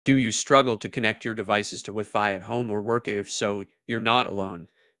Do you struggle to connect your devices to Wi-Fi at home or work? If so, you're not alone.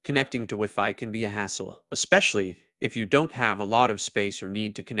 Connecting to Wi-Fi can be a hassle, especially if you don't have a lot of space or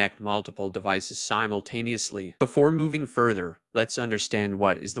need to connect multiple devices simultaneously. Before moving further, let's understand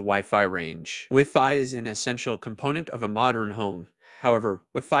what is the Wi-Fi range. Wi-Fi is an essential component of a modern home. However,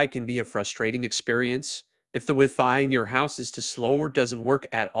 Wi-Fi can be a frustrating experience. If the Wi-Fi in your house is too slow or doesn't work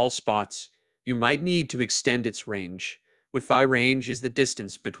at all spots, you might need to extend its range. Wi-Fi range is the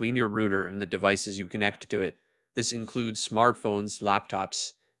distance between your router and the devices you connect to it. This includes smartphones,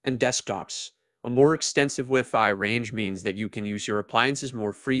 laptops, and desktops. A more extensive Wi-Fi range means that you can use your appliances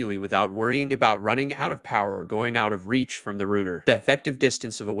more freely without worrying about running out of power or going out of reach from the router. The effective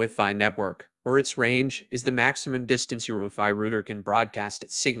distance of a Wi-Fi network, or its range, is the maximum distance your Wi-Fi router can broadcast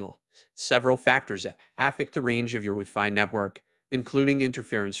its signal. Several factors affect the range of your Wi-Fi network, including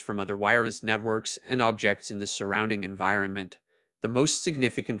interference from other wireless networks and objects in the surrounding environment. The most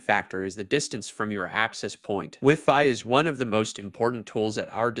significant factor is the distance from your access point. Wi-Fi is one of the most important tools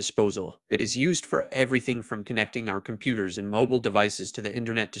at our disposal. It is used for everything from connecting our computers and mobile devices to the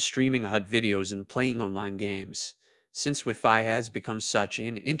internet to streaming HUD videos and playing online games. Since Wi-Fi has become such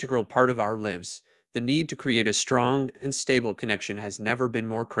an integral part of our lives, the need to create a strong and stable connection has never been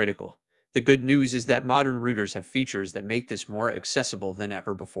more critical. The good news is that modern routers have features that make this more accessible than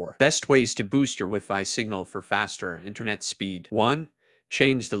ever before. Best ways to boost your Wi-Fi signal for faster internet speed. 1.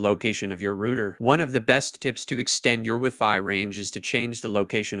 Change the location of your router. One of the best tips to extend your Wi-Fi range is to change the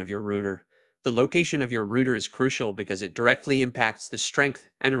location of your router. The location of your router is crucial because it directly impacts the strength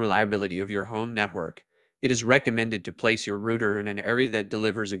and reliability of your home network. It is recommended to place your router in an area that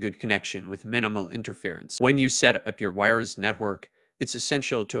delivers a good connection with minimal interference. When you set up your wireless network, it's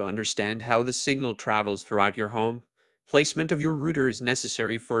essential to understand how the signal travels throughout your home. Placement of your router is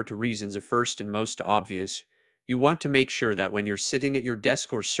necessary for two reasons. The first and most obvious, you want to make sure that when you're sitting at your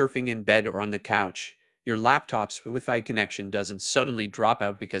desk or surfing in bed or on the couch, your laptop's Wi-Fi connection doesn't suddenly drop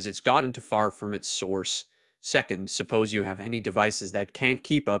out because it's gotten too far from its source. Second, suppose you have any devices that can't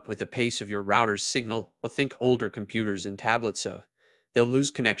keep up with the pace of your router's signal, or think older computers and tablets. They'll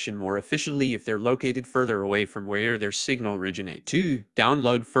lose connection more efficiently if they're located further away from where their signal originates. 2.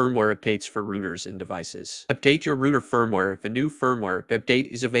 Download firmware updates for routers and devices. Update your router firmware. If a new firmware update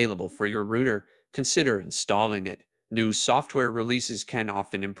is available for your router, consider installing it. New software releases can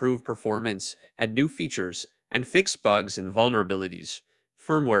often improve performance, add new features, and fix bugs and vulnerabilities.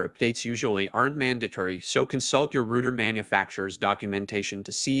 Firmware updates usually aren't mandatory, so consult your router manufacturer's documentation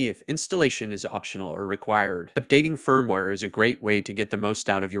to see if installation is optional or required. Updating firmware is a great way to get the most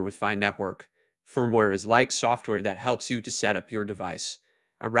out of your Wi-Fi network. Firmware is like software that helps you to set up your device.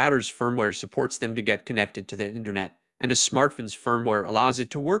 A router's firmware supports them to get connected to the internet, and a smartphone's firmware allows it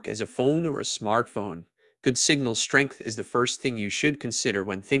to work as a phone or a smartphone. Good signal strength is the first thing you should consider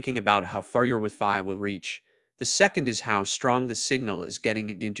when thinking about how far your Wi-Fi will reach. The second is how strong the signal is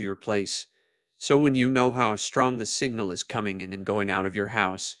getting into your place. So when you know how strong the signal is coming in and going out of your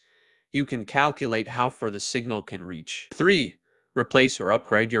house, you can calculate how far the signal can reach. 3. Replace or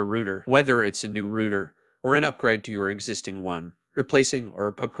upgrade your router. Whether it's a new router or an upgrade to your existing one, replacing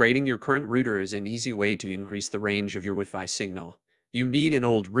or upgrading your current router is an easy way to increase the range of your Wi-Fi signal. You need an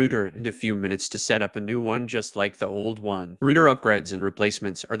old router and a few minutes to set up a new one just like the old one. Router upgrades and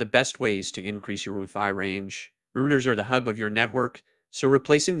replacements are the best ways to increase your Wi-Fi range. Routers are the hub of your network, so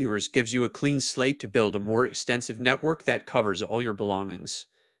replacing yours gives you a clean slate to build a more extensive network that covers all your belongings.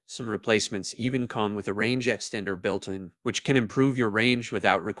 Some replacements even come with a range extender built in, which can improve your range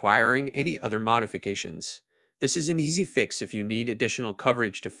without requiring any other modifications. This is an easy fix if you need additional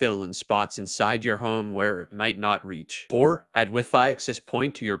coverage to fill in spots inside your home where it might not reach. 4. Add Wi-Fi access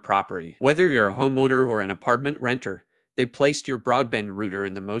point to your property. Whether you're a homeowner or an apartment renter, they placed your broadband router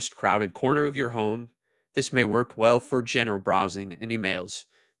in the most crowded corner of your home. This may work well for general browsing and emails,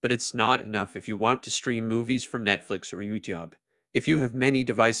 but it's not enough if you want to stream movies from Netflix or YouTube. If you have many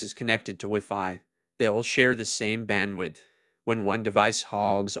devices connected to Wi-Fi, they all share the same bandwidth. When one device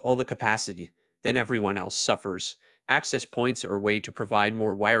hogs all the capacity, then everyone else suffers. Access points are a way to provide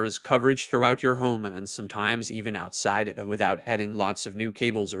more wireless coverage throughout your home and sometimes even outside it without adding lots of new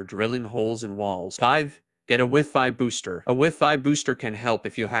cables or drilling holes in walls. 5. Get a Wi-Fi booster. A Wi-Fi booster can help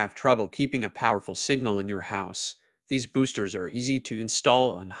if you have trouble keeping a powerful signal in your house. These boosters are easy to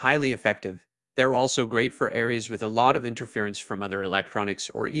install and highly effective. They're also great for areas with a lot of interference from other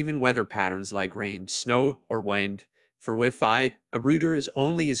electronics or even weather patterns like rain, snow, or wind. For Wi-Fi, a router is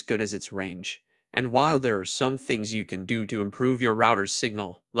only as good as its range. And while there are some things you can do to improve your router's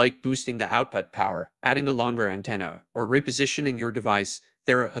signal, like boosting the output power, adding a longer antenna, or repositioning your device,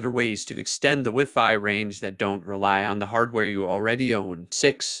 There are other ways to extend the Wi-Fi range that don't rely on the hardware you already own.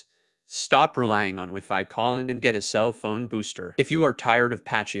 6. Stop relying on Wi-Fi calling and get a cell phone booster. If you are tired of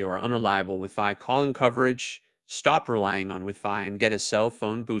patchy or unreliable Wi-Fi calling coverage, stop relying on Wi-Fi and get a cell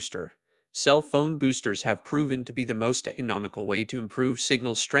phone booster. Cell phone boosters have proven to be the most economical way to improve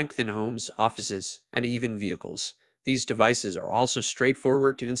signal strength in homes, offices, and even vehicles. These devices are also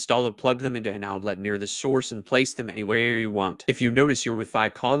straightforward to install. Plug them into an outlet near the source and place them anywhere you want. If you notice your Wi-Fi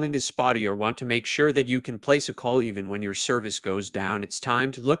calling is spotty or want to make sure that you can place a call even when your service goes down, it's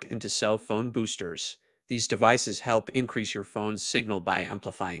time to look into cell phone boosters. These devices help increase your phone's signal by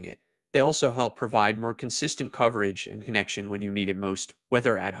amplifying it. They also help provide more consistent coverage and connection when you need it most,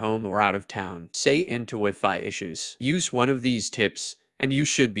 whether at home or out of town. Say into Wi-Fi issues. Use one of these tips, and you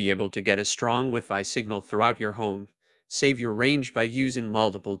should be able to get a strong Wi-Fi signal throughout your home. Save your range by using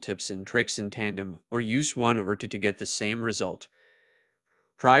multiple tips and tricks in tandem, or use one or two to get the same result.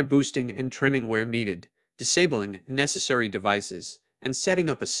 Try boosting and trimming where needed, disabling necessary devices, and setting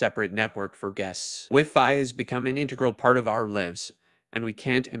up a separate network for guests. Wi-Fi has become an integral part of our lives, and we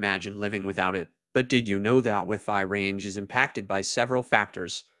can't imagine living without it. But did you know that Wi-Fi range is impacted by several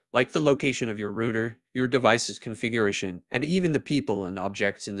factors, like the location of your router, your device's configuration, and even the people and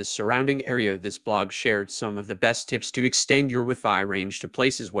objects in the surrounding area? This blog shared some of the best tips to extend your Wi-Fi range to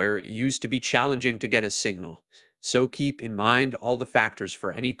places where it used to be challenging to get a signal. So keep in mind all the factors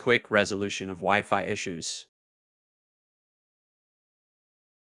for any quick resolution of Wi-Fi issues.